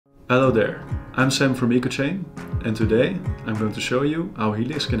Hello there, I'm Sam from Ecochain, and today I'm going to show you how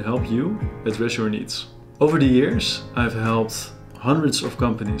Helix can help you address your needs. Over the years, I've helped hundreds of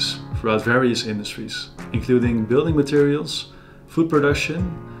companies throughout various industries, including building materials, food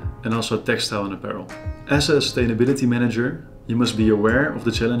production, and also textile and apparel. As a sustainability manager, you must be aware of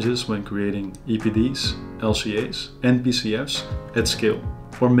the challenges when creating EPDs, LCAs, and PCFs at scale.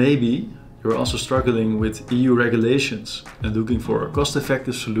 Or maybe you're also struggling with EU regulations and looking for a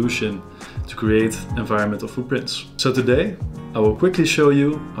cost-effective solution to create environmental footprints. So today, I will quickly show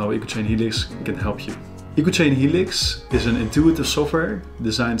you how Ecochain Helix can help you. Ecochain Helix is an intuitive software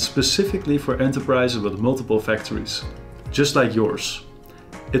designed specifically for enterprises with multiple factories, just like yours.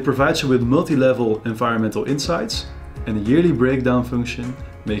 It provides you with multi-level environmental insights and a yearly breakdown function,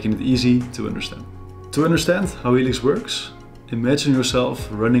 making it easy to understand. To understand how Helix works, imagine yourself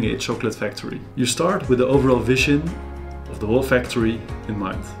running a chocolate factory. You start with the overall vision of the whole factory in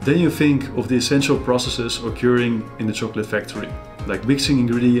mind. Then you think of the essential processes occurring in the chocolate factory, like mixing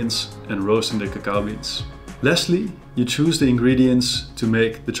ingredients and roasting the cacao beans. Lastly, you choose the ingredients to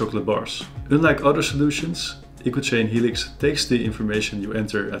make the chocolate bars. Unlike other solutions, Ecochain Helix takes the information you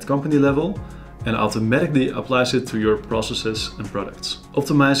enter at company level and automatically applies it to your processes and products,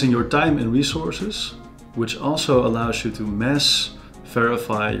 optimizing your time and resources, which also allows you to mass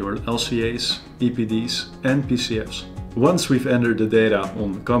verify your LCAs, EPDs, and PCFs. Once we've entered the data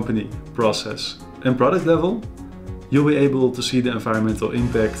on company, process, and product level, you'll be able to see the environmental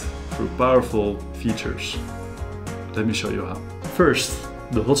impact through powerful features. Let me show you how. First,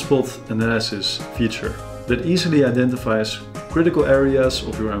 the hotspot analysis feature that easily identifies critical areas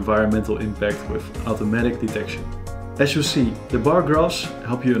of your environmental impact with automatic detection. As you see, the bar graphs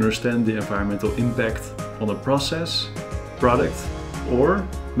help you understand the environmental impact on a process, product, or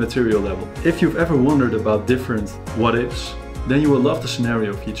material level. If you've ever wondered about different what-ifs, then you will love the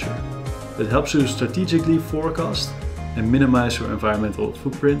scenario feature that helps you strategically forecast and minimize your environmental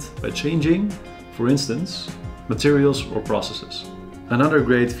footprint by changing, for instance, materials or processes. Another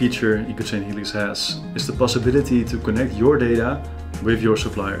great feature Ecochain Helix has is the possibility to connect your data with your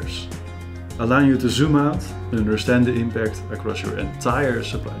suppliers, allowing you to zoom out and understand the impact across your entire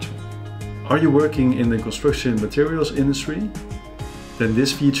supply chain. Are you working in the construction materials industry? Then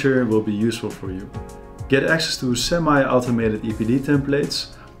this feature will be useful for you. Get access to semi-automated EPD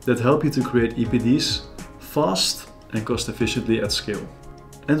templates that help you to create EPDs fast and cost efficiently at scale.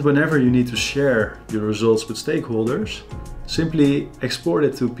 And whenever you need to share your results with stakeholders, simply export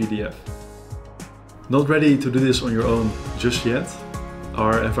it to PDF. Not ready to do this on your own just yet?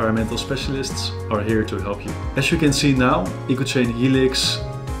 Our environmental specialists are here to help you. As you can see now, Ecochain Helix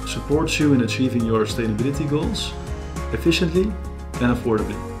supports you in achieving your sustainability goals efficiently and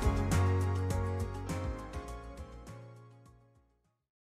affordably.